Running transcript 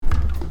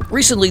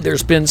Recently,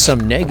 there's been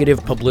some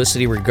negative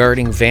publicity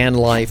regarding van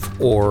life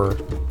or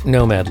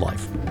nomad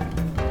life.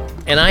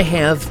 And I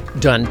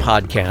have done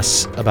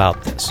podcasts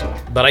about this,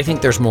 but I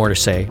think there's more to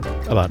say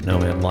about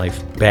nomad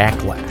life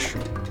backlash,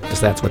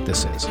 because that's what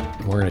this is.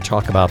 And we're going to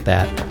talk about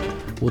that.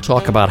 We'll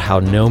talk about how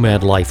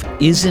nomad life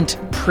isn't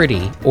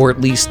pretty, or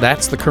at least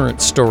that's the current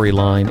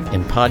storyline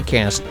in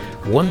podcast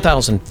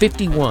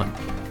 1051,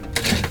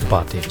 the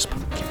Bob Davis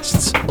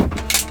Podcasts.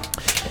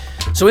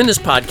 So in this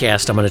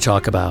podcast, I'm going to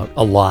talk about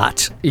a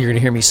lot. You're going to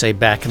hear me say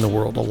back in the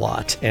world a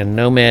lot. And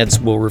nomads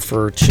will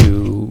refer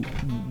to,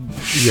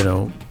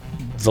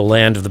 the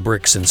land of the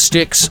bricks and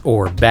sticks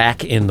or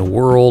back in the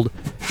world,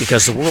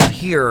 because the world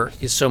here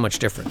is so much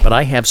different. But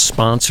I have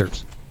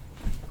sponsors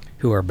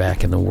who are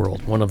back in the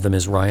world. One of them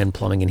is Ryan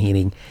Plumbing and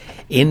Heating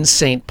in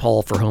St.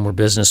 Paul for home or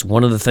business.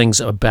 One of the things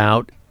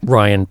about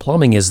Ryan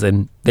Plumbing is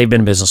that they've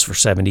been in business for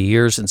 70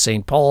 years in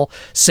St. Paul,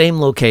 same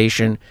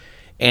location.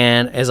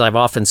 And as I've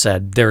often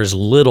said, there is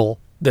little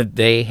that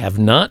they have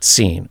not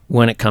seen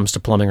when it comes to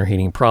plumbing or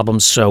heating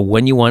problems. So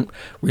when you want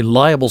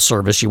reliable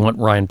service, you want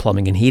Ryan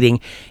Plumbing and Heating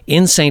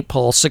in St.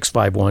 Paul,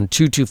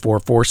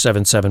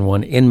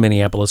 651-224-4771, in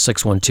Minneapolis,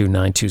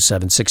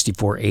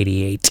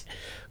 612-927-6488.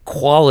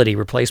 Quality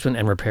replacement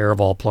and repair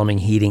of all plumbing,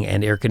 heating,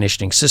 and air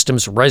conditioning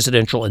systems,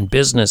 residential and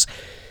business.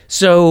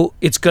 So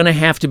it's going to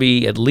have to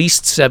be at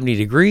least 70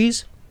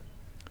 degrees.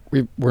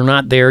 We're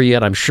not there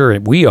yet. I'm sure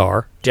we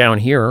are down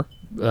here.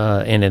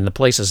 And in the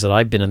places that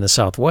I've been in the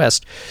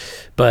Southwest.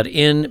 But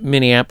in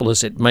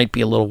Minneapolis, it might be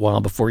a little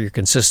while before you're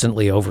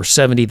consistently over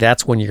 70.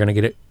 That's when you're going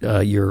to get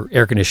your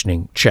air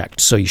conditioning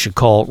checked. So you should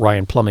call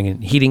Ryan Plumbing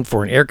and Heating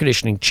for an air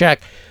conditioning check.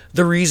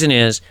 The reason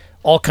is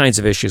all kinds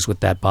of issues with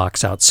that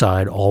box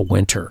outside all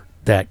winter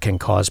that can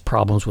cause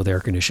problems with air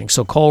conditioning.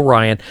 So call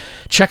Ryan.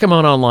 Check them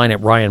out online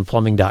at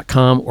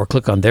ryanplumbing.com or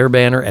click on their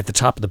banner at the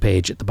top of the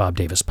page at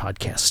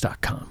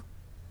thebobdavispodcast.com.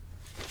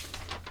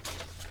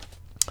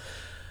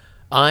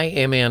 I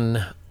am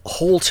in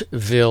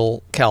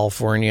Holtville,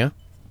 California,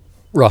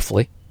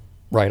 roughly,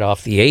 right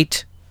off the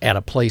 8, at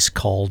a place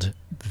called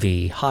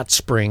the Hot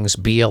Springs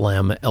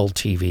BLM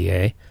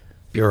LTVA,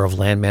 Bureau of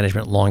Land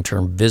Management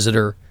Long-Term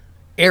Visitor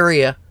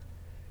Area.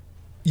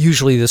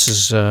 Usually this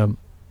is,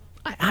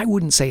 I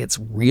wouldn't say it's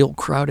real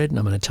crowded, and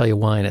I'm going to tell you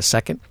why in a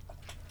second.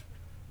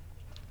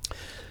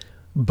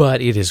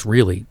 But it is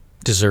really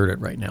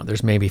deserted right now.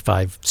 There's maybe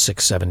 5,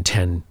 6, 7,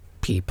 10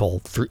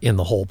 people in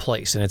the whole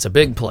place, and it's a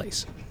big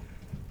place.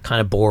 Kind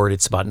of bored.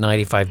 It's about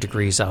 95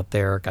 degrees out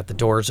there. Got the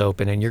doors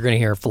open, and you're going to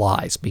hear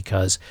flies,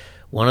 because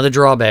one of the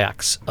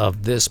drawbacks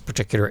of this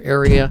particular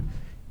area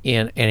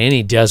in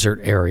any desert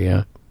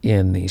area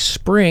in the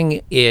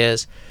spring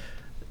is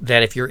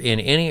that if you're in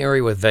any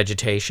area with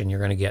vegetation, you're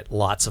going to get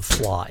lots of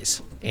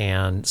flies.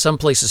 And some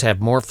places have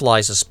more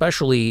flies,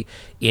 especially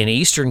in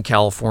Eastern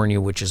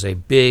California, which is a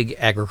big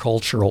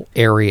agricultural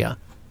area.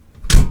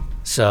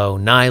 So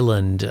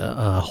Nyland,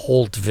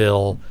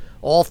 Holtville,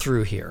 all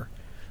through here,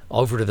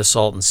 over to the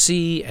Salton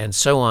Sea and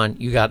so on,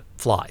 you got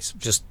flies.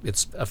 Just,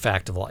 it's a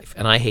fact of life.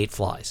 And I hate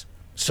flies.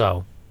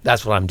 So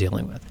that's what I'm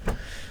dealing with.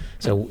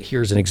 So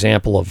here's an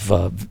example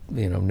of,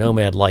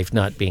 nomad life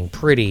not being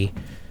pretty.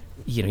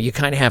 You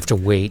kind of have to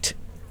wait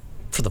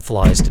for the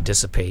flies to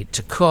dissipate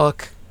to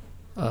cook.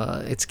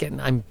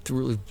 I'm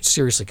really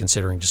seriously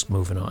considering just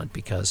moving on,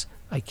 because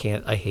I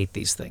hate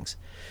these things.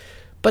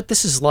 But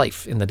this is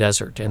life in the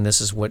desert, and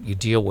this is what you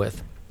deal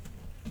with.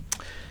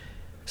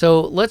 So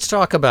let's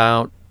talk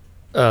about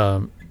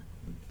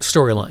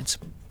storylines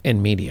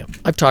in media.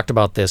 I've talked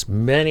about this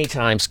many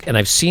times, and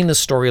I've seen the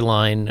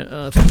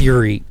storyline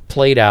theory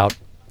played out.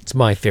 It's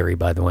my theory,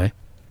 by the way.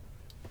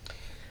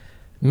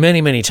 Many,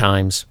 many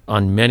times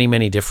on many,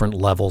 many different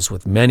levels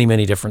with many,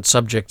 many different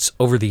subjects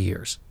over the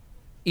years.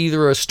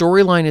 Either a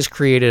storyline is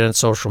created on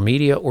social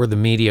media or the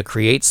media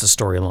creates the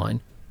storyline.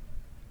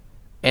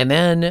 And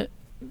then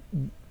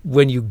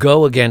when you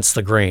go against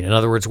the grain, in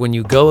other words, when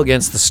you go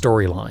against the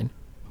storyline,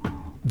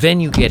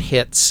 then you get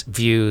hits,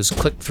 views,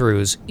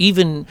 click-throughs,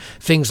 even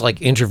things like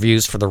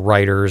interviews for the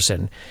writers,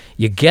 and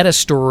you get a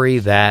story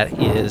that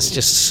is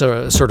just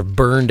sort of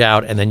burned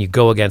out, and then you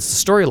go against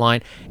the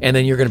storyline, and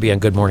then you're going to be on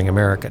Good Morning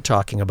America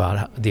talking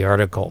about the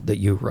article that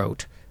you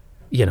wrote.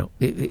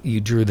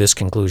 You drew this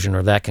conclusion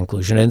or that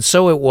conclusion. And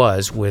so it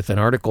was with an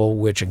article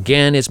which,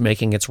 again, is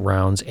making its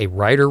rounds. A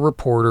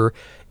writer-reporter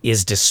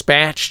is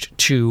dispatched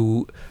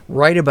to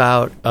write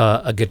about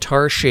a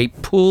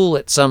guitar-shaped pool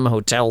at some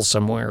hotel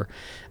somewhere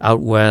out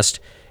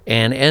west,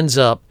 and ends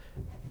up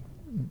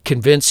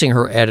convincing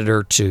her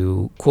editor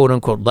to,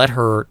 quote-unquote, let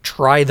her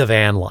try the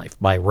van life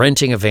by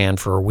renting a van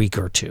for a week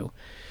or two,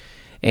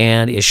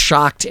 and is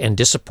shocked and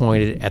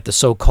disappointed at the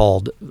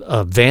so-called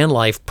van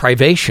life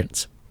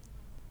privations.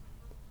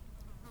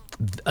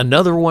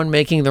 Another one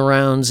making the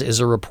rounds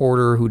is a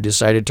reporter who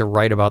decided to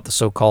write about the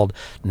so-called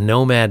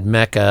nomad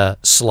mecca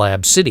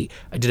Slab City.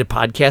 I did a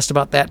podcast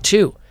about that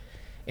too.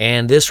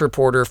 And this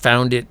reporter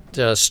found it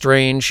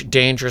strange,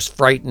 dangerous,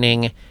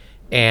 frightening,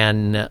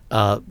 and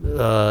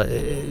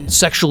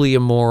sexually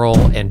immoral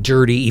and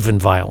dirty, even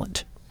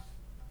violent.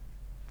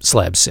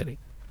 Slab City.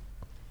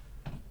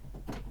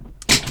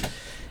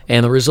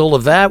 And the result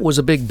of that was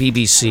a big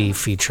BBC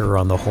feature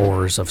on the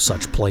horrors of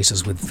such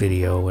places with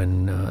video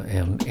and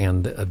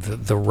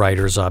the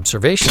writer's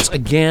observations.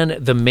 Again,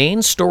 the main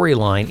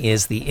storyline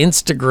is the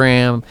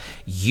Instagram,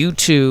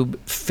 YouTube,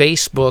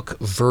 Facebook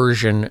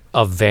version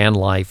of van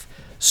life,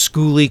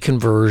 schoolie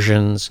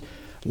conversions,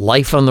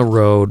 life on the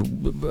road,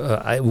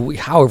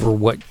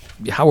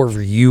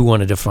 however you want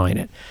to define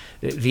it.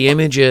 The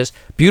image is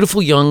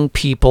beautiful young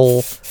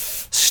people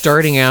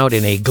starting out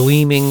in a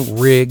gleaming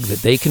rig that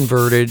they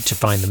converted to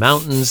find the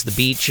mountains, the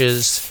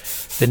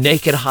beaches, the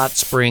naked hot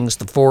springs,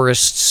 the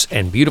forests,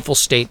 and beautiful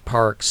state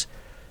parks,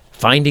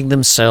 finding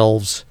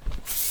themselves.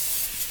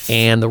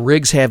 And the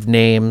rigs have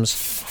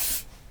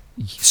names.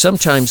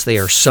 Sometimes they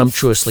are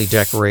sumptuously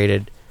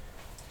decorated.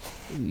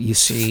 You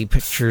see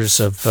pictures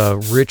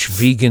of rich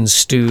vegan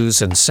stews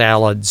and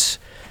salads,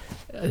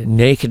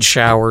 naked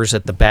showers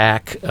at the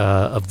back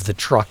of the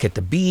truck at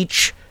the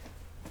beach.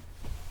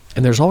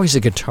 And there's always a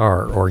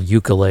guitar or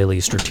ukulele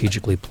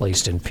strategically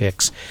placed in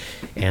pics.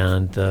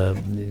 And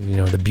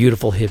the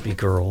beautiful hippie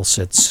girl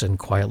sits and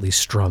quietly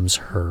strums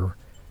her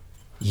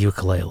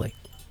ukulele.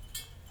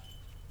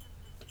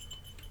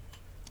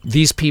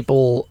 These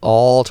people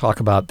all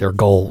talk about their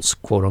goals,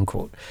 quote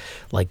unquote,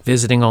 like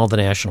visiting all the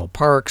national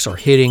parks or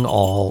hitting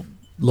all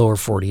lower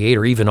 48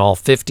 or even all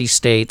 50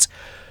 states.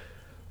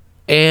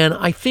 And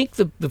I think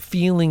the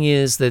feeling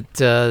is that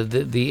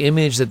the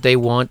image that they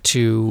want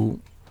to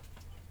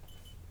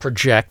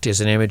project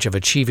is an image of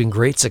achieving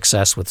great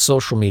success with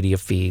social media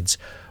feeds,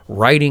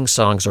 writing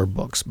songs or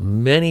books.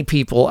 Many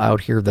people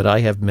out here that I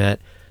have met,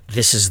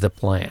 this is the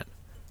plan.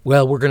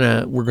 Well, we're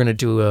gonna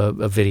do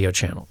a video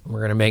channel.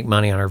 We're gonna make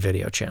money on our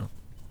video channel,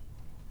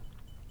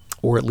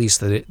 or at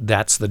least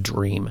that's the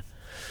dream.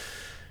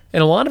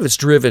 And a lot of it's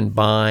driven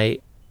by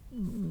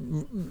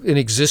an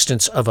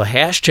existence of a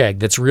hashtag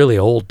that's really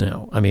old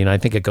now. I mean, I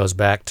think it goes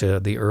back to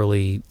the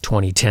early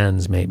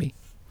 2010s maybe.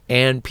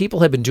 And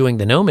people have been doing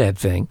the nomad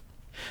thing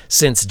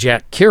since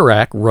Jack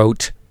Kerouac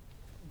wrote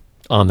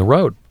On the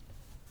Road.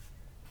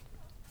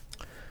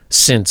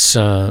 Since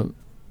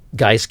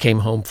guys came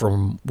home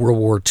from World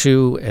War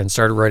II and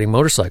started riding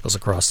motorcycles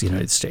across the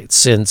United States.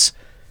 Since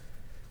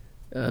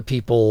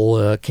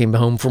people came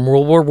home from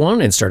World War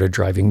I and started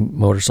driving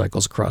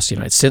motorcycles across the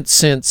United States.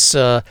 Since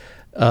I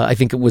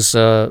think it was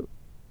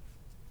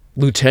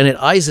Lieutenant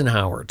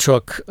Eisenhower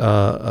took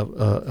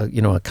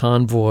a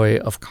convoy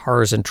of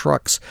cars and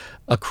trucks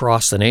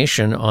across the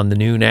nation on the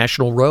new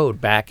national road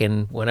back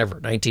in whenever,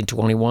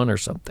 1921 or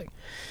something.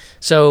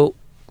 So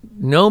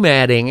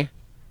nomading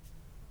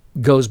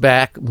goes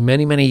back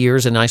many, many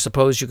years, and I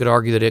suppose you could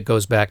argue that it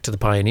goes back to the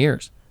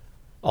pioneers.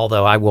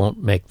 Although I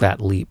won't make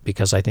that leap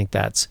because I think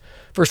that's,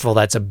 first of all,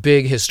 that's a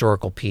big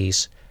historical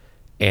piece,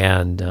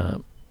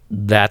 and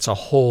that's a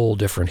whole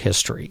different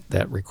history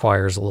that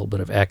requires a little bit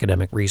of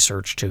academic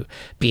research to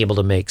be able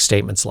to make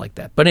statements like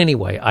that. But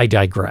anyway, I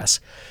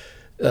digress.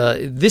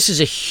 This is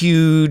a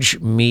huge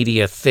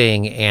media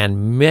thing,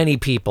 and many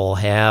people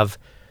have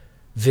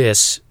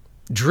this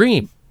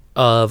dream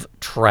of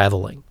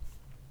traveling.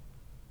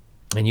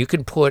 And you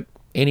can put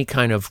any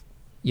kind of,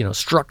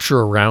 structure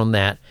around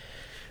that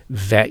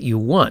you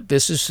want.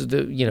 This is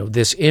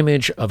this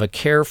image of a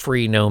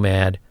carefree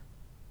nomad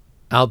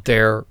out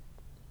there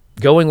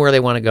going where they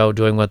want to go,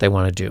 doing what they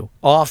want to do,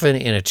 often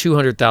in a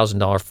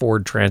 $200,000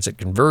 Ford Transit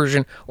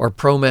conversion or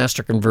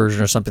ProMaster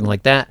conversion or something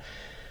like that.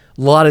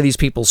 A lot of these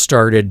people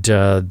started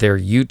their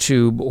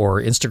YouTube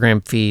or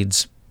Instagram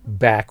feeds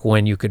back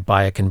when you could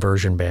buy a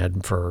conversion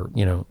van for,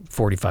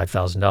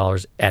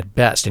 $45,000 at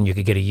best, and you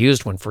could get a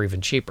used one for even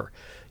cheaper.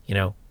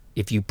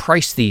 If you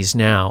price these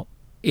now,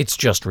 it's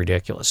just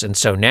ridiculous. And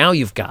so now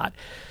you've got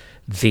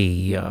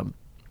the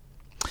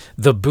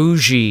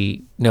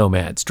bougie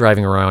nomads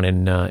driving around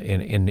in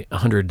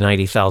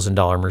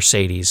 $190,000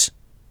 Mercedes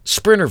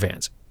Sprinter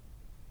vans.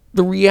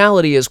 The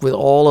reality is, with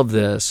all of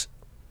this,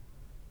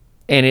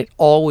 and it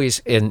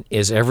always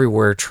is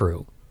everywhere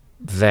true,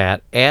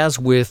 that as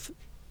with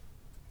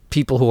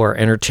people who are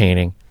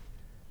entertaining,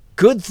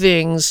 good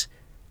things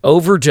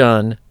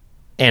overdone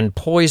and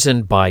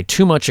poisoned by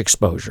too much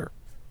exposure.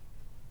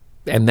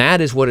 And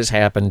that is what has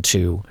happened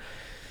to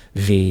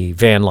the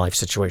van life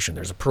situation.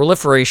 There's a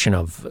proliferation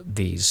of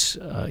these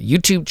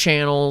YouTube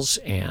channels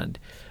and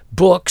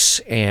books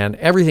and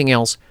everything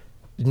else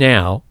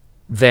now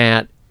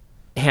that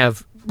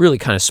have really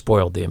kind of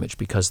spoiled the image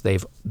because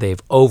they've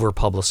over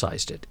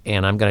publicized it.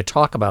 And I'm going to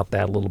talk about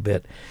that a little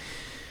bit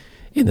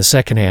in the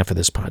second half of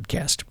this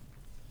podcast.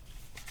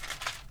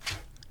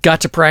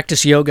 Got to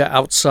practice yoga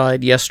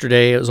outside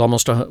yesterday. It was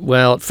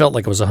it felt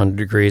like it was 100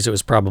 degrees. It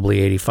was probably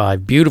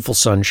 85. Beautiful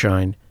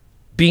sunshine.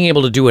 Being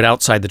able to do it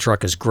outside the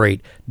truck is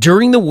great.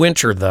 During the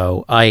winter,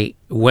 though, I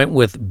went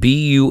with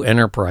BU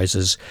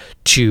Enterprises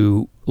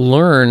to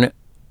learn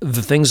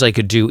the things I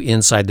could do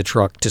inside the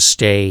truck to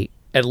stay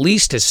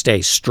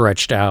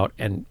stretched out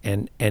and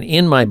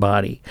in my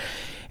body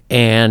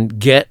and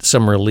get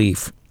some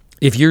relief.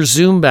 If you're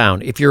Zoom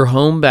bound, if you're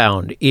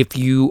homebound, if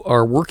you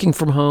are working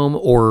from home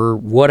or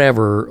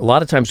whatever, a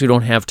lot of times we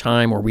don't have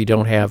time or we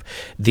don't have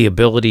the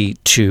ability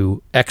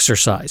to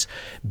exercise.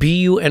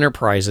 BU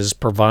Enterprises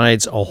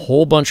provides a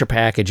whole bunch of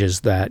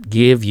packages that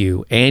give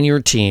you and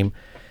your team,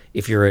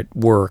 if you're at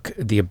work,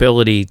 the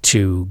ability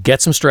to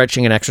get some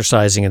stretching and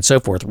exercising and so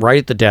forth right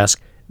at the desk.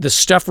 The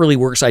stuff really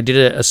works. I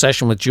did a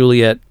session with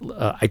Juliet,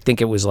 I think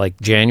it was like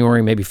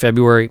January, maybe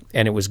February,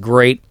 and it was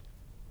great.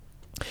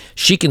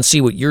 She can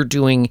see what you're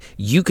doing.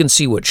 You can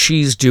see what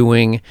she's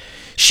doing.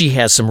 She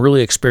has some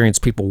really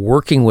experienced people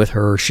working with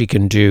her. She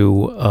can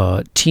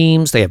do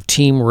teams. They have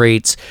team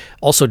rates.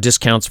 Also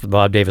discounts for the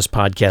Bob Davis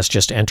podcast.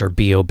 Just enter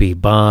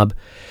BOB Bob.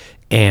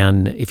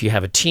 And if you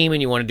have a team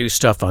and you want to do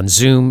stuff on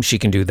Zoom, she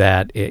can do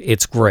that.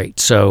 It's great.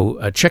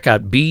 So check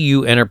out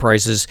BU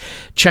Enterprises.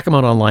 Check them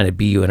out online at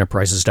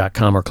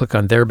buenterprises.com or click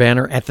on their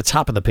banner at the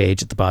top of the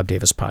page at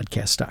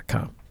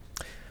thebobdavispodcast.com.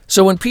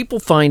 So when people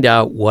find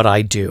out what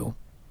I do,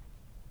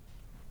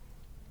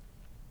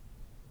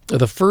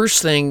 the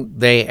first thing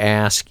they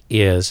ask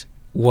is,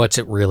 what's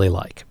it really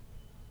like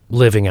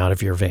living out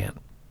of your van?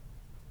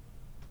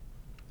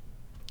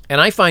 And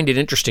I find it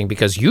interesting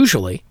because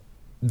usually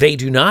they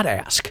do not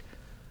ask,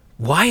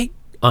 why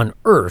on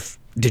earth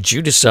did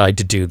you decide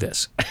to do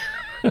this?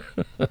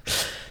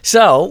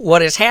 So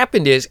what has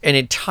happened is an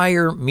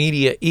entire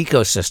media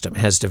ecosystem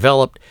has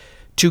developed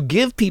to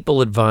give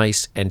people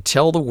advice and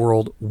tell the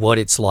world what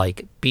it's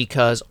like,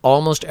 because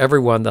almost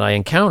everyone that I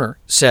encounter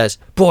says,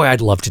 boy,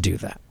 I'd love to do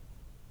that.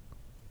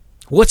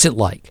 What's it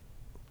like?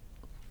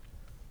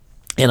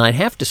 And I'd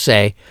have to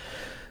say,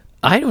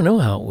 I don't know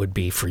how it would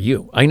be for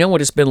you. I know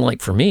what it's been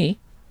like for me,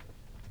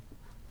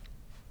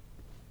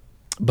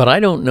 but I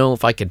don't know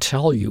if I could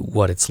tell you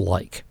what it's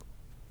like.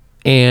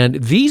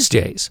 And these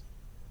days,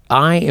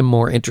 I am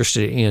more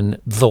interested in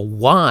the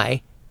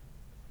why,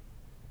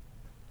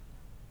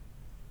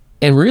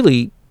 and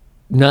really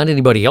not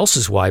anybody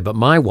else's why, but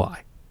my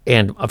why.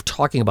 And I'm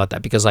talking about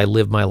that because I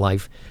live my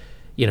life,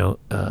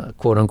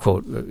 quote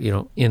unquote,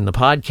 in the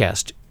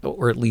podcast,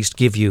 or at least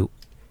give you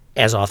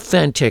as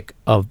authentic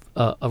of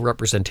a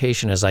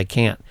representation as I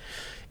can.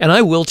 And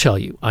I will tell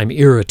you, I'm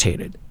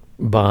irritated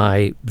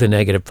by the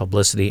negative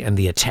publicity and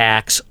the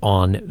attacks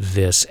on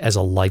this as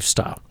a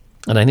lifestyle.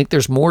 And I think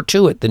there's more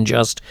to it than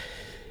just,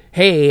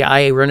 hey,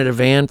 I rented a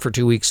van for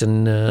 2 weeks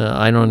and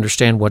I don't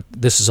understand what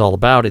this is all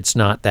about. It's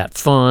not that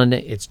fun.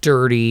 It's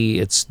dirty.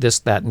 It's this,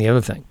 that, and the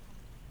other thing.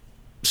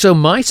 So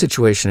my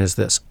situation is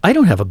this. I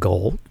don't have a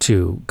goal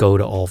to go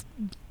to all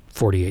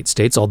 48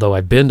 states, although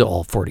I've been to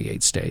all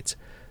 48 states.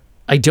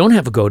 I don't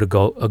have a goal to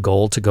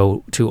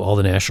go to all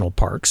the national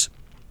parks.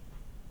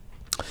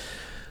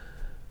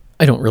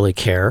 I don't really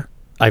care.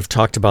 I've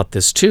talked about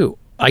this too.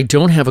 I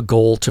don't have a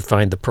goal to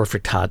find the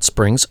perfect hot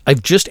springs.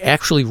 I've just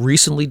actually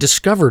recently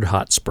discovered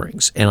hot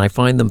springs, and I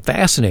find them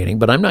fascinating,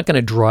 but I'm not going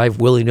to drive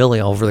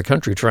willy-nilly all over the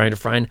country trying to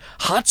find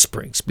hot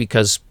springs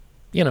because,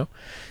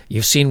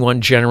 you've seen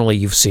one, generally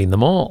you've seen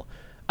them all.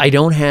 I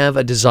don't have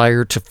a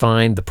desire to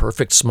find the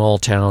perfect small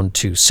town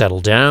to settle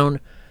down.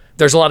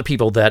 There's a lot of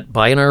people that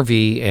buy an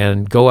RV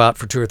and go out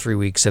for 2 or 3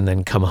 weeks and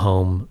then come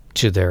home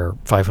to their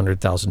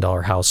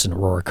 $500,000 house in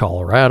Aurora,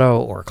 Colorado,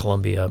 or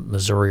Columbia,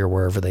 Missouri, or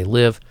wherever they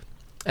live.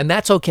 And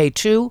that's okay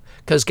too,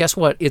 because guess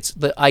what?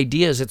 The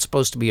idea is it's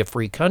supposed to be a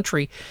free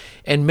country,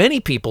 and many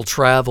people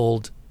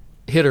traveled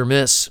hit or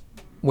miss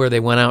where they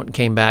went out and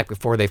came back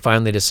before they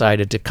finally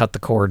decided to cut the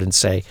cord and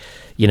say,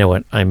 you know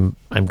what, I'm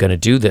going to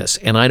do this.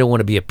 And I don't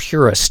want to be a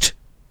purist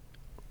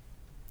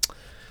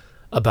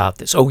about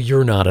this. Oh,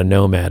 you're not a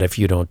nomad if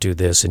you don't do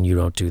this and you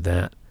don't do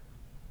that.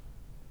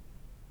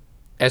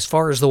 As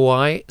far as the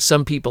why,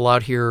 some people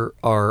out here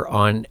are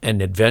on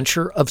an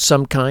adventure of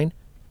some kind.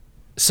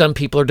 Some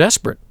people are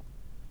desperate.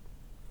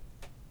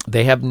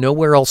 They have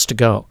nowhere else to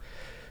go,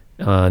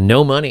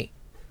 no money.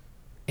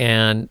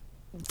 And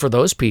for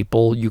those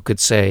people, you could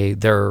say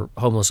they're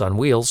homeless on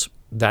wheels.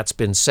 That's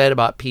been said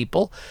about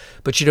people.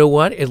 But you know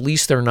what? At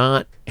least they're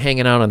not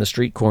hanging out on the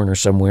street corner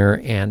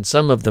somewhere. And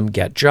some of them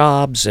get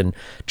jobs and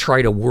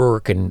try to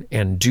work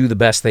and do the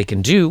best they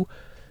can do.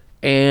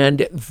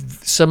 And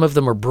some of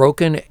them are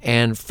broken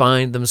and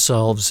find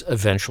themselves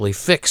eventually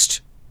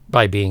fixed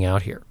by being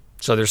out here.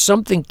 So there's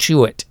something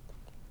to it.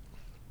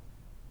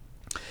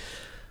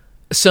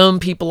 Some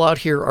people out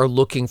here are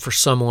looking for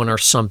someone or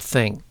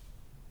something.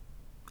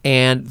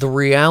 And the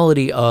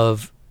reality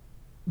of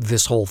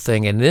this whole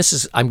thing, and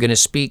I'm going to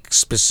speak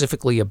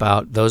specifically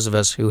about those of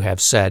us who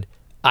have said,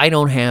 I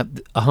don't have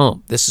a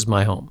home. This is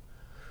my home.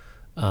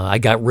 I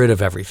got rid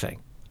of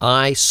everything.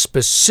 I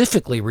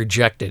specifically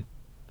rejected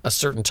a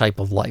certain type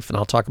of life, and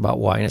I'll talk about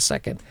why in a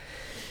second.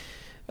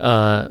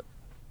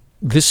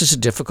 This is a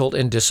difficult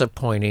and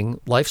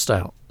disappointing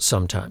lifestyle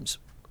sometimes.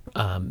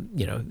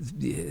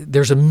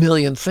 There's a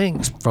million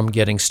things from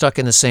getting stuck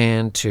in the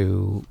sand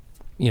to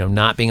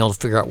not being able to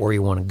figure out where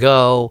you want to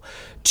go,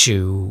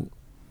 to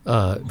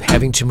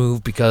having to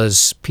move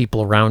because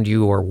people around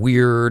you are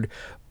weird,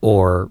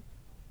 or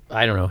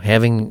I don't know,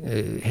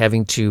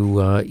 having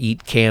to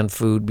eat canned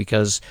food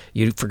because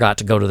you forgot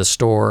to go to the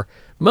store.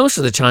 Most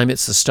of the time,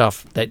 it's the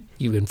stuff that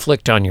you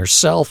inflict on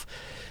yourself.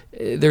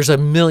 There's a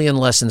million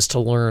lessons to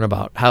learn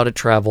about how to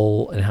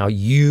travel and how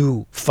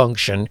you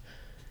function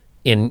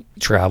in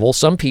travel.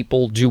 Some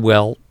people do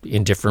well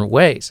in different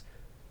ways.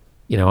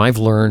 I've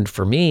learned,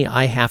 for me,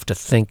 I have to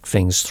think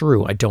things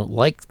through. I don't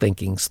like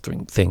thinking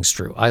things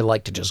through. I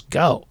like to just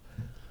go.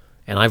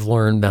 And I've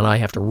learned that I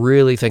have to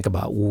really think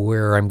about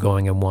where I'm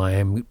going and why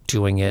I'm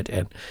doing it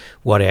and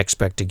what I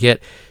expect to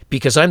get,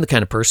 because I'm the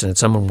kind of person that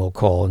someone will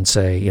call and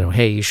say,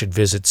 hey, you should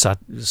visit such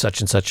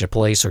and such a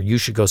place, or you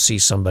should go see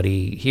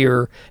somebody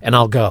here, and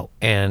I'll go,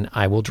 and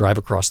I will drive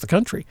across the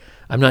country.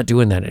 I'm not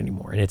doing that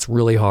anymore, and it's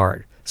really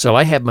hard. So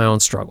I have my own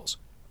struggles.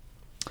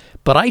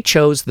 But I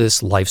chose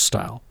this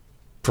lifestyle,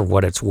 for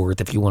what it's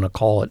worth, if you want to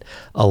call it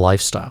a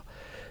lifestyle,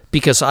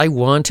 because I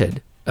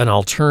wanted an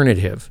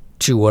alternative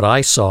to what I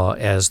saw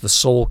as the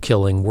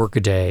soul-killing,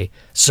 workaday,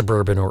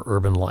 suburban or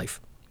urban life.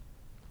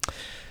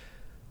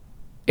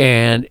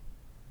 And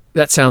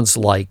that sounds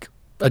like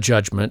a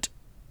judgment.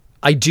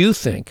 I do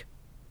think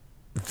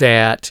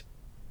that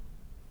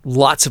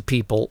lots of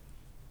people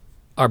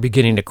are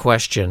beginning to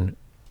question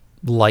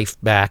life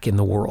back in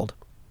the world.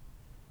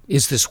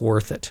 Is this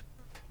worth it?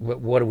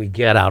 What do we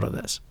get out of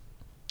this?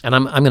 And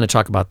I'm going to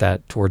talk about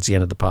that towards the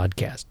end of the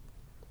podcast.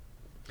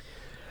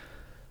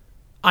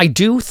 I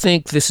do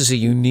think this is a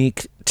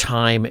unique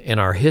time in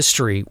our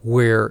history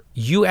where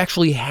you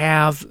actually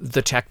have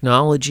the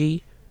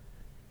technology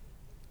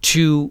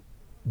to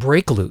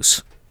break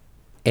loose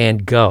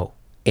and go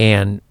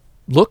and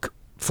look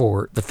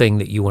for the thing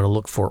that you want to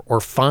look for, or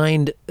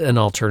find an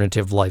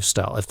alternative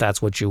lifestyle if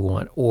that's what you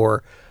want,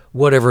 or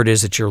whatever it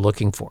is that you're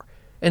looking for.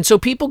 And so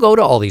people go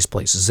to all these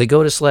places. They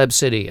go to Slab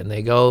City, and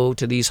they go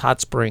to these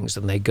hot springs,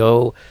 and they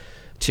go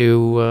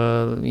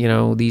to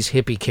these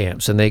hippie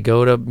camps, and they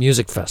go to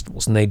music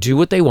festivals, and they do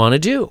what they want to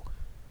do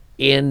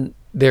in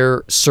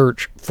their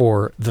search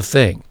for the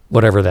thing,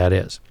 whatever that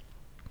is.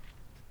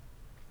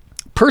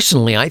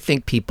 Personally, I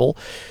think people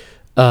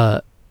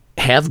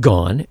have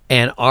gone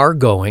and are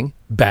going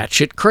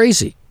batshit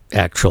crazy,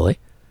 actually.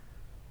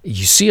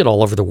 You see it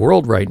all over the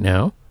world right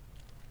now.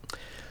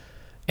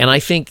 And I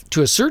think,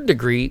 to a certain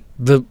degree,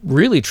 the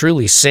really,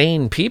 truly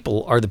sane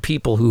people are the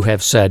people who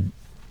have said,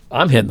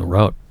 I'm hitting the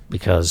road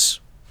because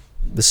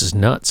this is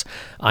nuts.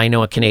 I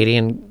know a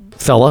Canadian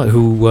fella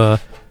who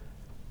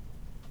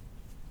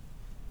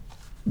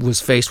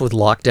was faced with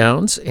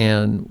lockdowns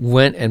and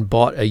went and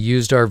bought a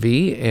used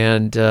RV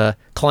and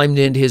climbed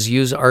into his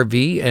used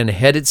RV and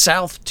headed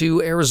south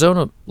to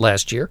Arizona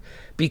last year,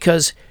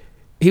 because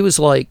he was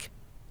like,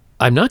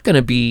 I'm not going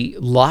to be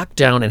locked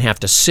down and have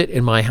to sit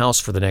in my house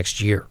for the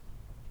next year.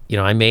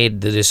 I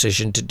made the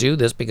decision to do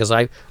this because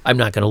I'm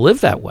not going to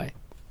live that way.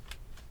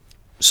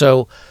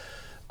 So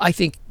I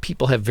think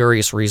people have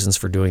various reasons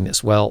for doing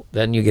this. Well,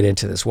 then you get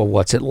into this. Well,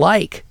 what's it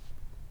like?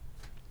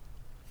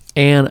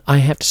 And I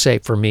have to say,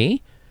 for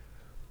me,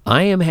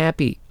 I am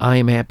happy. I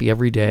am happy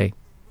every day.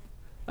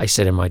 I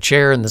sit in my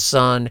chair in the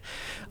sun.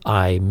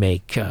 I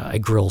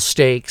grill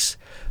steaks.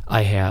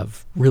 I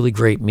have really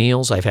great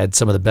meals. I've had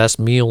some of the best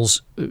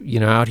meals,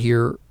 out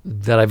here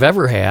that I've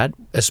ever had,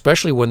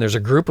 especially when there's a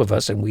group of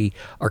us and we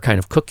are kind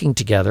of cooking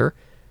together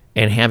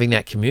and having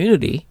that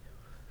community.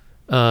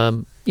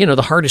 The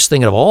hardest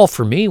thing of all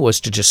for me was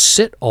to just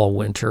sit all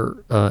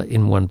winter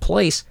in one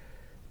place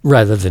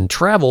rather than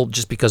travel,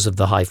 just because of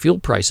the high fuel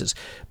prices.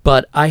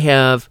 But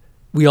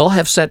we all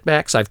have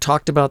setbacks. I've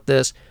talked about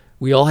this.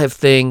 We all have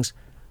things,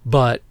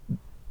 but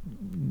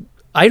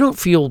I don't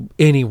feel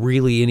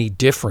any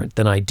different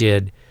than I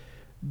did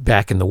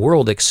back in the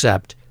world,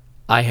 except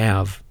I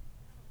have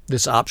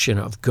this option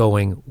of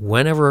going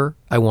whenever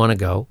I want to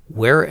go,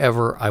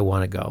 wherever I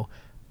want to go.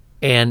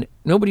 And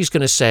nobody's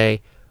going to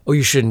say, oh,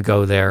 you shouldn't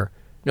go there.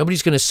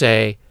 Nobody's going to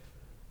say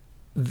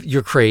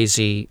you're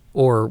crazy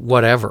or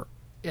whatever.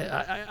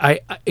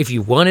 If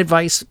you want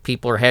advice,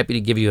 people are happy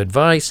to give you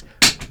advice,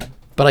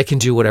 but I can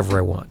do whatever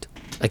I want.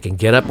 I can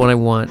get up when I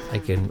want. I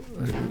can,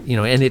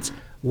 and it's,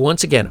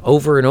 once again,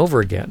 over and over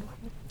again,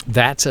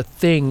 that's a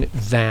thing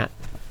that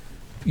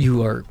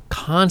you are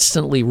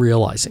constantly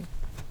realizing,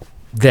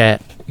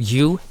 that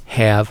you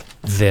have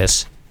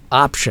this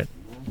option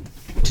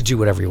to do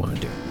whatever you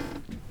want to do.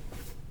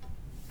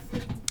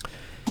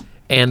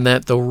 And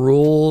that the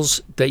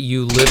rules that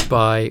you live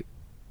by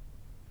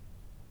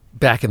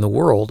back in the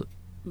world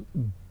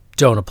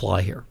don't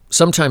apply here.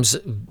 Sometimes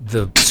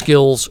the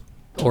skills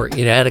or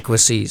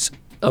inadequacies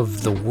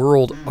of the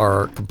world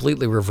are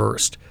completely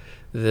reversed.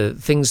 The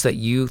things that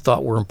you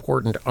thought were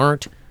important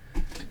aren't,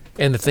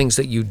 and the things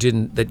that you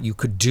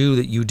could do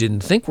that you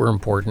didn't think were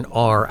important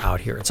are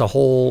out here. It's a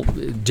whole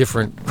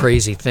different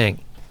crazy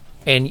thing.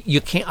 And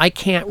I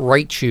can't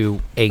write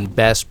you a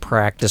best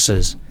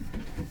practices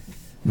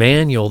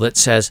manual that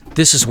says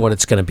this is what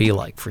it's going to be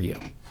like for you.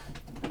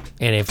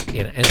 And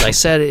as I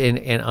said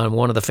on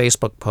one of the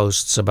Facebook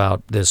posts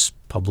about this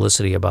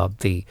publicity about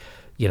the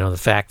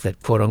fact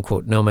that quote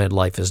unquote nomad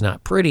life is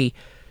not pretty,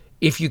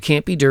 if you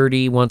can't be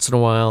dirty once in a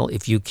while,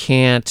 if you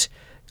can't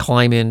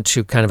climb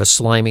into kind of a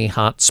slimy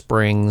hot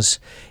springs,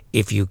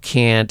 if you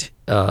can't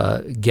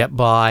get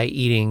by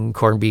eating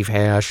corned beef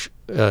hash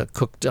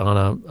cooked on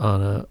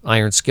a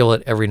iron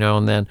skillet every now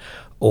and then,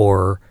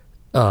 or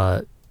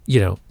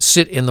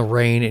sit in the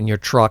rain in your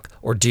truck,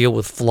 or deal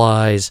with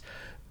flies,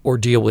 or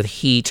deal with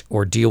heat,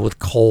 or deal with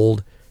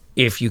cold,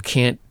 if you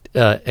can't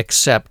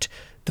accept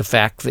the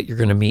fact that you're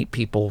going to meet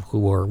people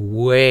who are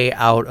way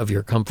out of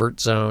your comfort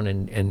zone,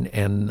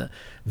 and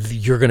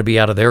you're going to be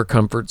out of their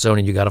comfort zone,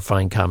 and you got to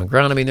find common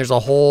ground. I mean, there's a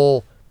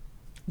whole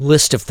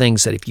list of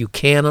things that if you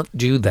cannot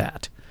do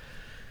that,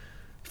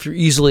 if you're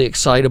easily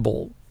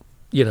excitable,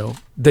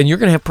 then you're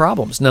going to have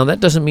problems. Now, that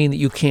doesn't mean that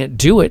you can't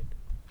do it,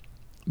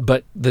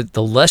 but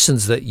the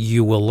lessons that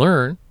you will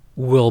learn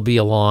will be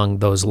along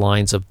those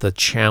lines of the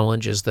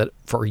challenges that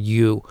for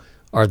you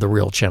are the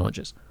real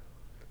challenges.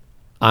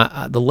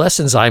 The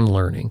lessons I'm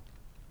learning,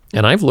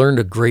 and I've learned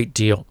a great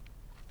deal,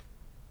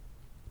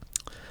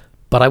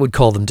 but I would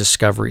call them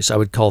discoveries. I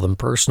would call them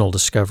personal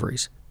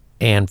discoveries.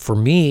 And for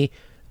me,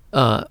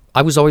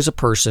 I was always a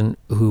person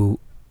who,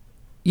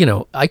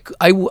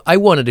 I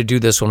wanted to do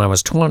this when I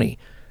was 20,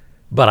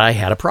 but I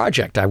had a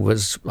project. I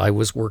was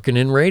working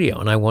in radio,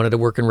 and I wanted to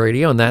work in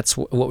radio, and that's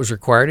what was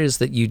required, is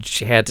that you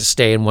had to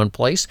stay in one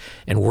place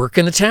and work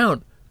in the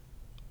town.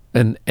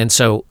 And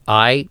so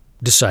I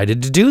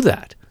decided to do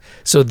that.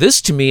 So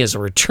this to me is a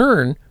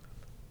return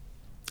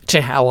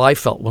to how I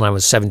felt when I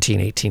was 17,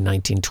 18,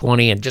 19,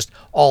 20, and just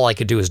all I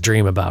could do is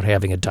dream about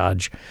having a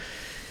Dodge,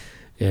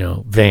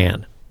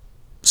 van.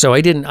 So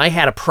I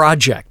had a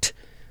project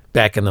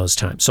back in those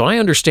times. So I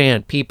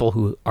understand people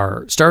who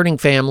are starting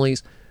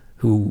families,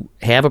 who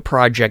have a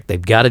project,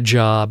 they've got a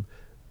job,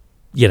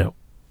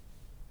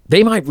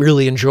 they might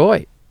really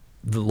enjoy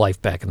the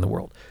life back in the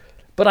world.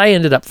 But I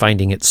ended up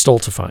finding it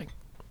stultifying.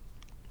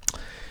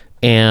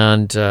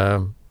 And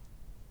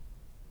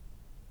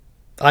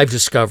I've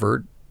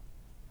discovered,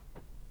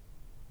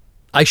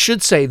 I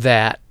should say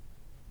that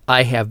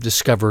I have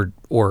discovered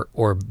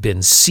or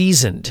been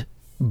seasoned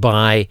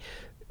by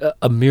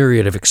a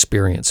myriad of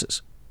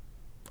experiences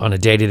on a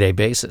day-to-day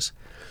basis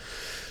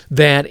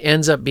that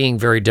ends up being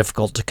very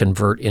difficult to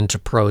convert into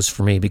prose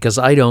for me, because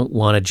I don't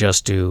want to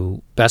just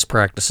do best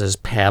practices,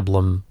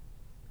 pablum,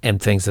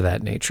 and things of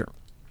that nature.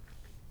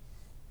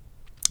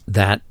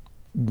 That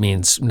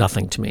means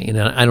nothing to me, and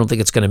I don't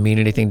think it's going to mean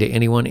anything to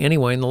anyone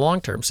anyway in the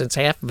long term, since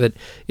half of it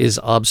is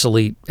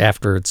obsolete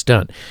after it's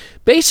done.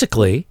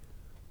 Basically,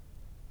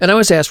 and I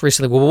was asked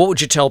recently, well, what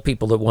would you tell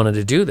people that wanted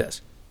to do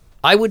this?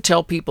 I would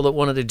tell people that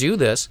wanted to do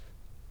this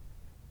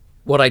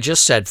what I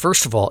just said.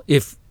 First of all,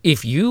 if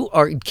you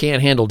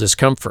can't handle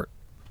discomfort,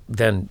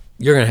 then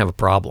you're going to have a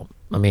problem.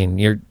 I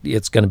mean,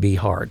 it's going to be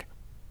hard.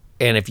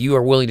 And if you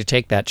are willing to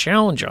take that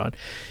challenge on,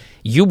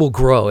 you will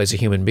grow as a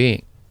human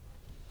being.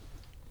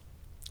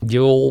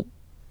 And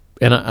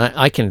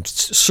I can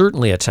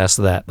certainly attest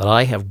to that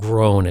I have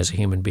grown as a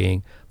human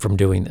being from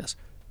doing this.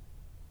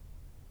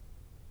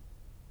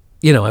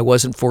 I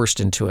wasn't forced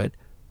into it.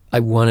 I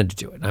wanted to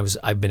do it.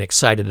 I've been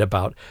excited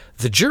about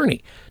the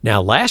journey.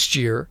 Now, last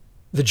year,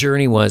 the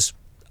journey was,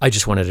 I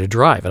just wanted to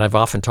drive, and I've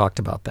often talked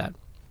about that.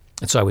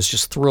 And so I was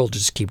just thrilled to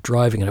just keep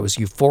driving, and I was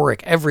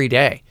euphoric every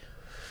day.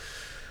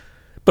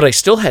 But I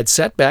still had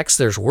setbacks.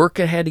 There's work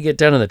I had to get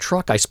done in the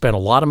truck. I spent a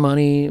lot of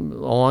money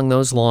along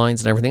those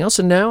lines and everything else.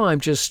 And now I'm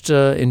just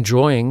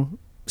enjoying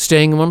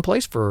staying in one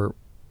place for,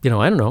 I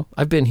don't know.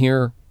 I've been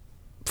here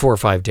 4 or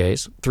 5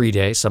 days, 3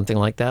 days, something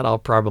like that. I'll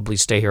probably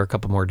stay here a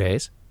couple more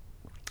days.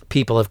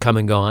 People have come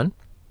and gone.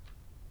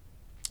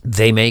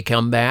 They may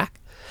come back.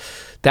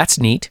 That's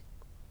neat.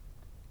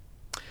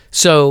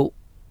 So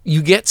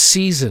you get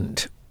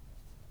seasoned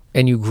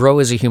and you grow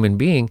as a human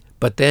being,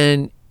 but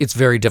then it's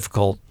very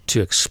difficult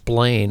to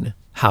explain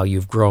how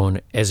you've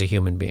grown as a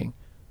human being.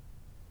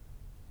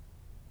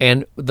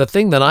 And the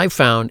thing that I've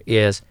found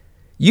is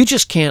you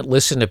just can't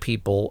listen to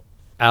people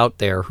out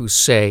there who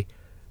say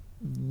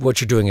what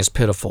you're doing is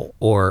pitiful,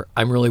 or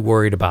I'm really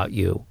worried about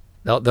you.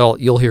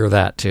 You'll hear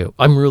that too.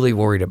 I'm really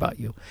worried about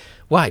you.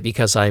 Why?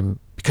 Because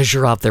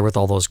you're out there with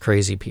all those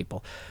crazy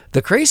people.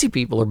 The crazy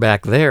people are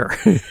back there.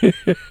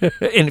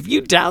 And if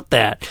you doubt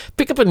that,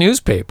 pick up a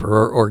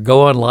newspaper or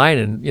go online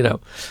and,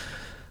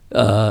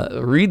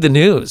 read the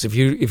news. If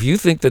you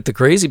think that the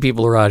crazy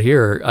people are out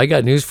here, I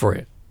got news for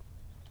you.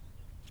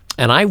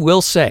 And I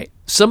will say,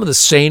 some of the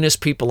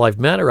sanest people I've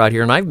met are out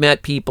here, and I've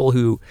met people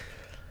who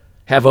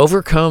have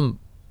overcome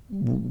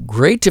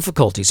great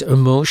difficulties,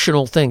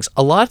 emotional things.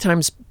 A lot of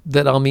times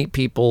that I'll meet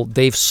people,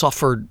 they've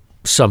suffered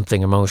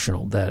something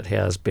emotional that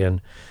has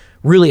been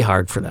really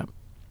hard for them.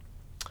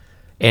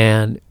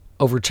 And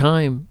over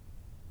time,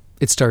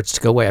 it starts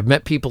to go away. I've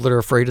met people that are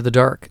afraid of the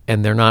dark,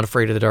 and they're not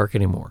afraid of the dark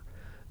anymore.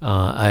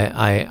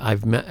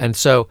 I've met, and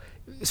so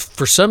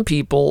for some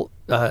people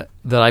that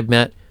I've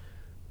met,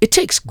 it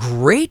takes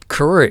great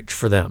courage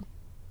for them,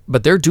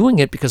 but they're doing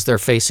it because they're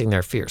facing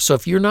their fears. So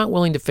if you're not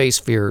willing to face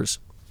fears,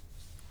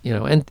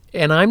 and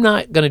I'm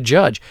not going to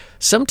judge.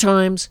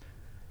 Sometimes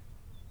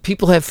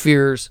people have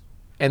fears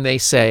and they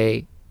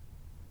say,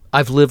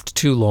 I've lived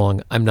too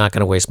long. I'm not going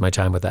to waste my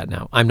time with that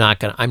now. I'm not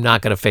going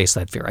to face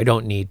that fear. I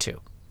don't need to.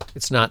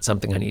 It's not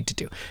something I need to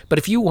do. But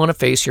if you want to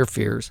face your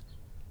fears,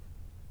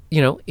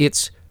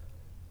 it's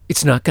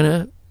not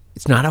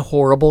a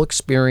horrible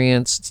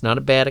experience. It's not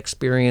a bad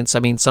experience. I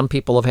mean, some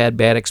people have had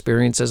bad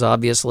experiences,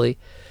 obviously.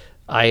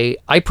 I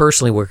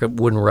personally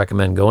wouldn't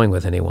recommend going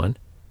with anyone.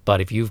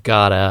 But if you've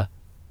got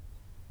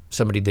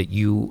somebody that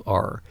you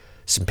are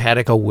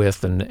simpatico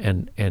with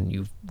and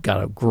you've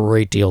got a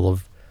great deal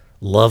of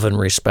love and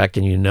respect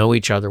and you know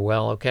each other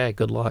well, okay,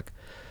 good luck.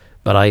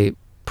 But I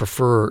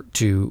prefer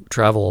to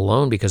travel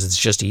alone because it's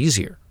just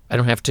easier. I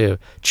don't have to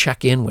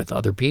check in with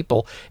other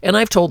people. And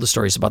I've told the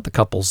stories about the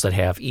couples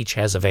that each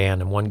has a van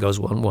and one goes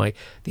one way,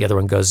 the other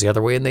one goes the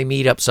other way, and they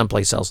meet up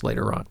someplace else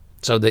later on.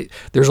 So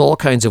there's all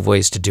kinds of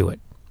ways to do it.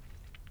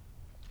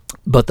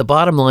 But the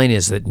bottom line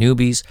is that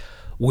newbies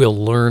will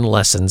learn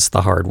lessons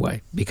the hard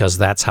way because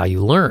that's how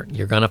you learn.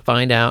 You're going to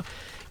find out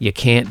you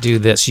can't do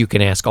this. You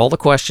can ask all the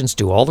questions,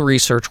 do all the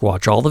research,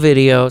 watch all the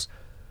videos,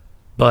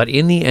 but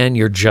in the end,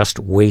 you're just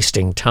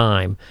wasting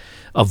time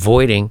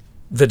avoiding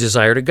the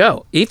desire to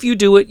go. If you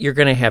do it, you're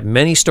going to have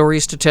many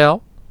stories to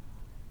tell,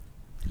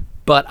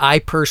 but I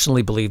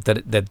personally believe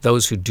that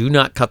those who do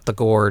not cut the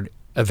cord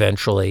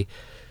eventually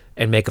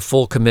and make a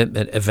full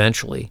commitment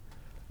eventually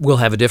will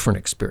have a different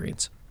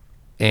experience.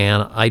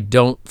 And I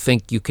don't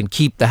think you can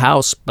keep the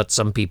house, but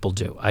some people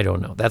do. I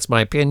don't know. That's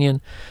my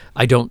opinion.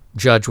 I don't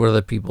judge what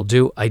other people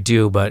do. I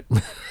do, but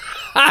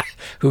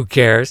who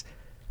cares?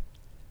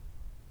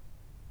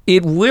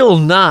 It will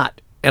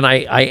not, and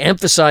I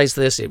emphasize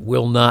this, it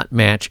will not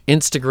match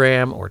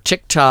Instagram or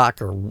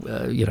TikTok or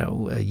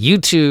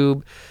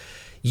YouTube.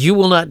 You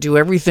will not do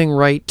everything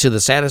right to the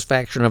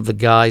satisfaction of the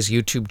guy's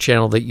YouTube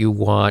channel that you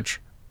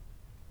watch.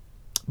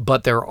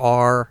 But there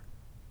are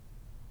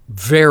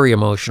very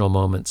emotional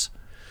moments.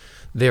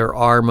 There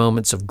are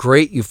moments of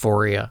great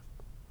euphoria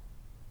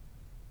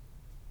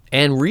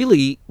and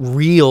really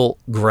real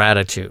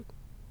gratitude.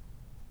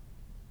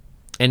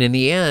 And in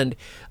the end,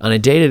 on a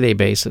day-to-day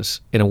basis,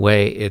 in a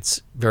way,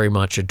 it's very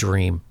much a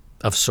dream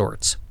of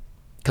sorts.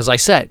 Because I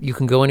said, you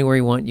can go anywhere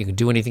you want, you can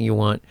do anything you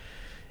want,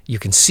 you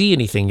can see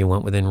anything you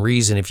want within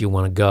reason if you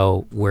want to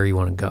go where you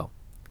want to go.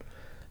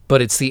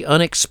 But it's the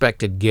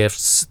unexpected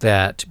gifts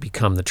that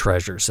become the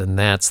treasures, and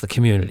that's the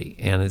community,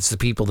 and it's the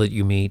people that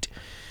you meet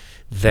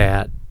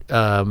that...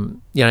 I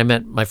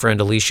met my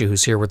friend Alicia,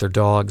 who's here with her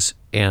dogs,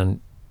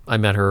 and I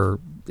met her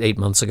 6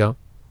 months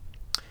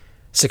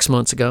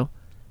ago,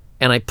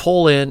 and I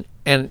pull in,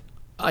 and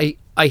I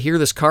hear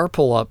this car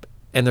pull up,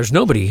 and there's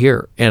nobody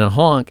here, and a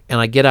honk, and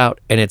I get out,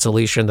 and it's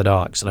Alicia and the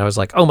dogs, and I was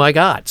like, oh my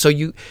God. So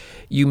you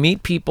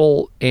meet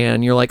people,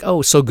 and you're like,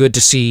 oh, so good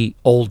to see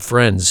old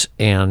friends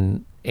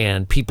and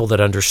people that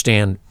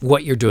understand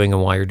what you're doing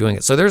and why you're doing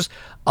it. So there's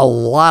a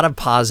lot of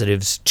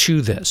positives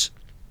to this.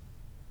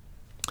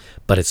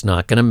 But it's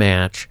not going to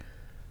match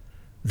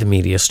the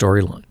media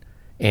storyline.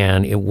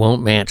 And it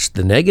won't match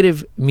the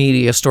negative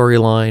media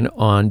storyline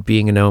on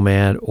being a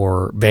nomad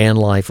or van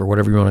life or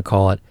whatever you want to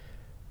call it.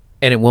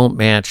 And it won't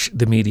match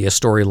the media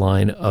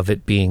storyline of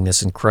it being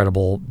this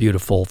incredible,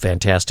 beautiful,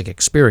 fantastic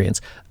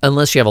experience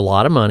unless you have a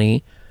lot of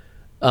money,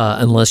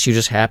 unless you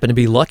just happen to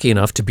be lucky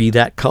enough to be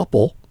that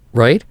couple,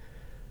 right?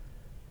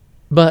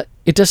 But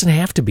it doesn't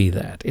have to be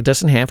that. It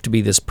doesn't have to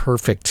be this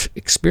perfect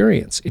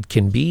experience. It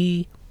can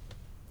be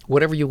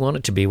whatever you want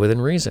it to be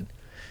within reason.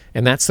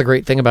 And that's the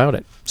great thing about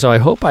it. So I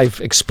hope I've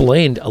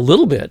explained a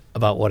little bit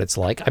about what it's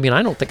like. I mean,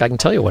 I don't think I can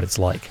tell you what it's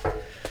like.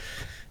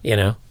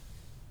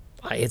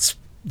 It's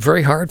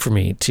very hard for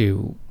me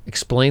to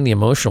explain the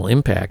emotional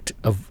impact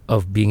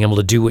of being able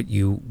to do what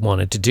you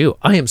wanted to do.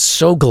 I am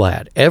so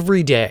glad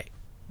every day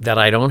that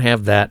I don't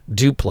have that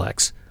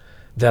duplex,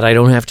 that I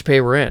don't have to pay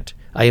rent.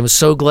 I am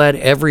so glad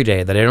every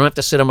day that I don't have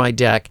to sit on my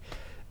deck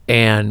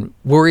and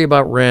worry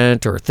about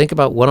rent or think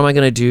about what am I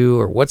going to do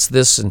or what's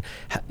this. And,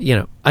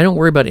 I don't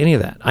worry about any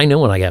of that. I know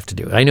what I have to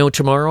do. I know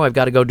tomorrow I've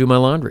got to go do my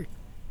laundry.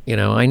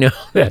 I know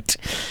that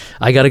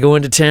I got to go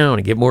into town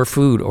and get more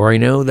food, or I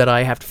know that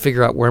I have to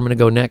figure out where I'm going to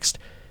go next.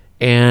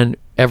 And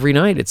every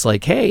night it's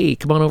like, hey,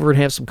 come on over and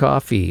have some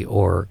coffee,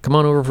 or come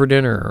on over for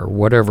dinner or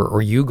whatever,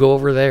 or you go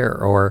over there,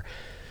 or,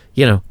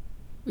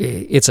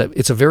 it's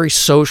a very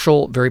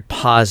social, very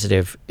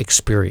positive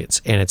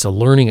experience. And it's a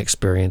learning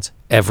experience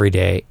every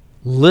day.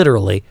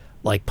 Literally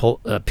like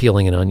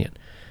peeling an onion.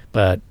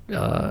 But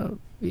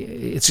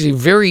it's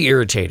very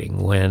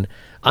irritating when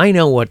I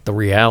know what the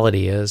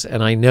reality is,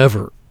 and I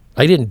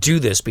didn't do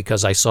this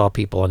because I saw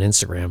people on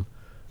Instagram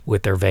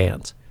with their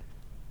vans.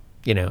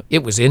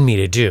 It was in me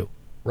to do,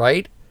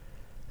 right?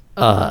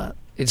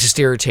 It's just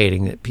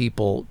irritating that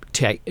people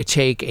take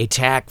a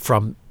tack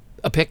from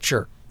a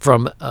picture,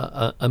 from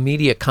a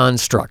media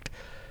construct,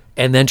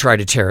 and then try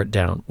to tear it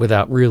down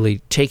without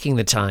really taking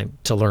the time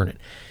to learn it.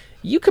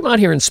 You come out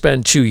here and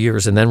spend 2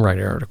 years and then write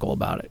an article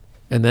about it.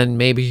 And then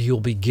maybe you'll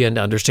begin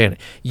to understand it.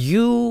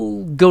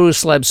 You go to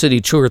Slab City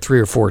 2 or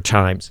 3 or 4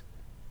 times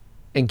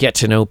and get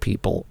to know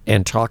people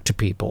and talk to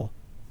people.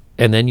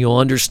 And then you'll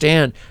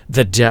understand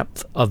the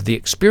depth of the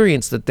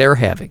experience that they're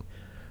having.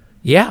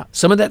 Yeah,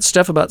 some of that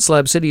stuff about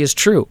Slab City is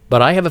true,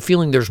 but I have a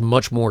feeling there's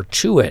much more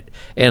to it.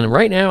 And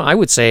right now, I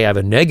would say I have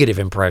a negative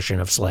impression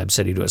of Slab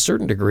City to a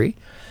certain degree,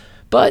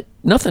 but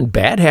nothing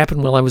bad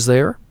happened while I was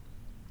there.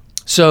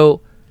 So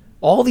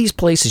all these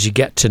places, you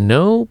get to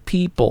know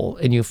people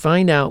and you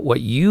find out what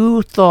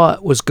you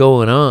thought was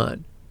going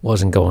on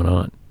wasn't going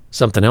on.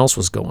 Something else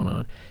was going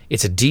on.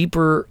 It's a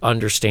deeper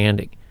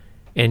understanding.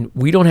 And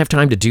we don't have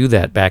time to do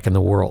that back in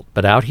the world,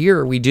 but out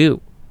here we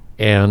do.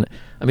 And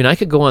I mean, I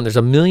could go on. There's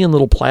a million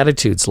little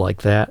platitudes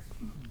like that.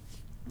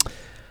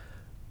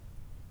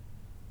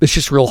 It's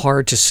just real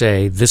hard to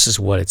say this is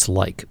what it's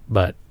like,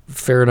 but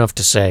fair enough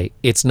to say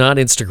it's not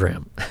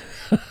Instagram.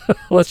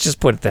 Let's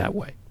just put it that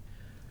way.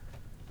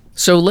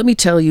 So let me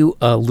tell you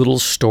a little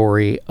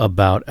story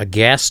about a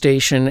gas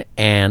station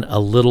and a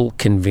little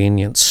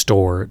convenience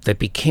store that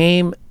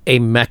became a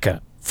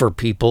mecca for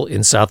people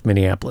in South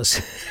Minneapolis.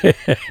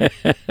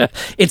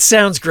 It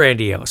sounds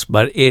grandiose,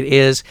 but it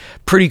is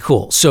pretty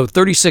cool. So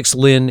 36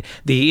 Lynn,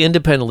 the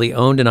independently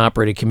owned and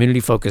operated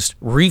community-focused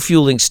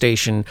refueling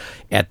station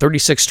at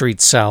 36th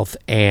Street South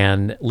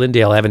and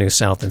Lyndale Avenue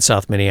South in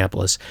South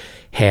Minneapolis,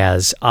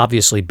 has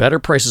obviously better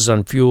prices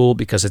on fuel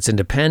because it's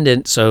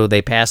independent, so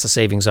they pass the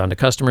savings on to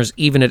customers.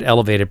 Even at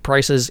elevated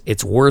prices,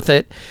 it's worth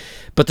it.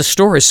 But the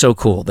store is so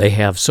cool. They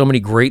have so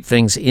many great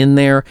things in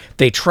there.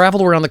 They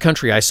travel around the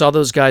country. I saw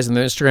those guys in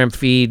the Instagram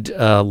feed.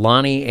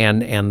 Lonnie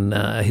and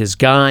his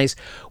guys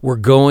were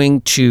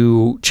going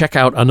to check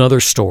out another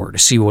store to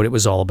see what it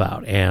was all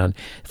about and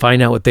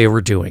find out what they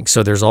were doing.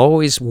 So there's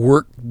always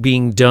work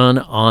being done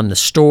on the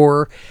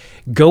store.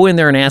 Go in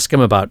there and ask them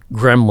about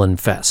Gremlin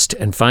Fest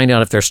and find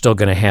out if they're still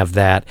going to have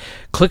that.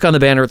 Click on the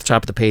banner at the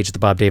top of the page at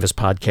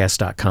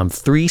thebobdavispodcast.com,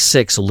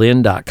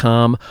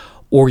 36lyn.com,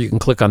 or you can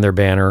click on their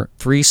banner,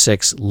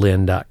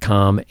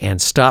 36lyn.com, and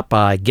stop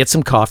by, get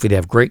some coffee. They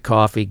have great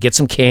coffee. Get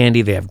some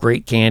candy. They have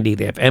great candy.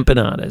 They have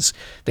empanadas.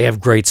 They have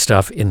great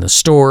stuff in the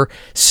store.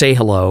 Say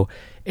hello,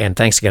 and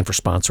thanks again for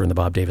sponsoring the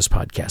Bob Davis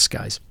Podcast,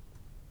 guys.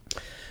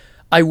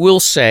 I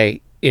will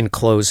say in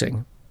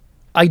closing,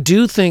 I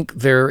do think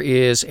there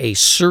is a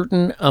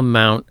certain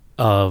amount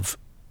of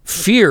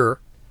fear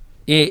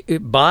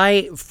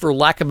by, for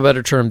lack of a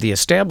better term, the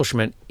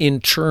establishment in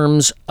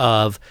terms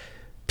of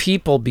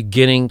people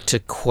beginning to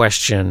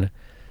question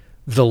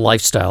the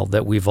lifestyle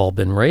that we've all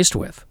been raised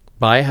with.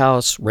 Buy a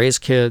house, raise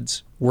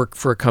kids, work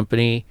for a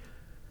company,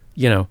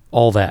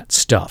 all that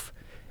stuff.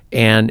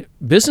 And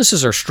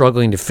businesses are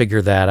struggling to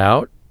figure that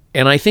out.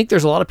 And I think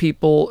there's a lot of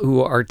people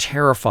who are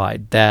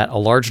terrified that a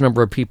large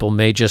number of people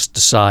may just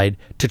decide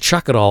to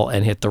chuck it all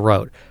and hit the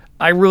road.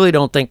 I really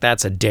don't think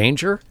that's a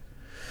danger,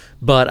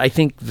 but I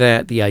think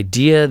that the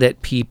idea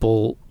that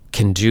people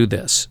can do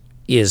this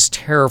is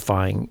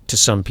terrifying to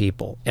some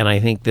people. And I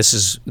think this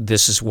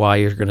is why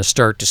you're going to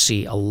start to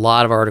see a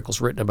lot of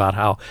articles written about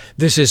how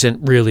this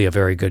isn't really a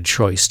very good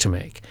choice to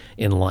make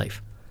in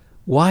life.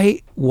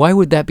 Why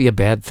would that be a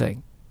bad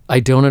thing? I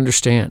don't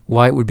understand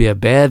why it would be a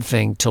bad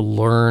thing to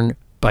learn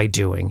by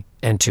doing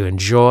and to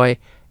enjoy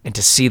and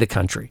to see the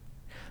country.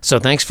 So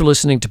thanks for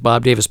listening to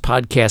Bob Davis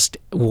Podcast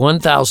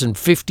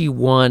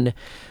 1051.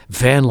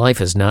 Van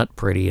life is not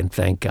pretty, and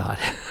thank God.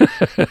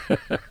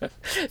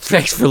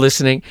 Thanks for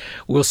listening.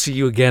 We'll see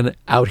you again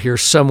out here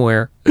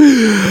somewhere.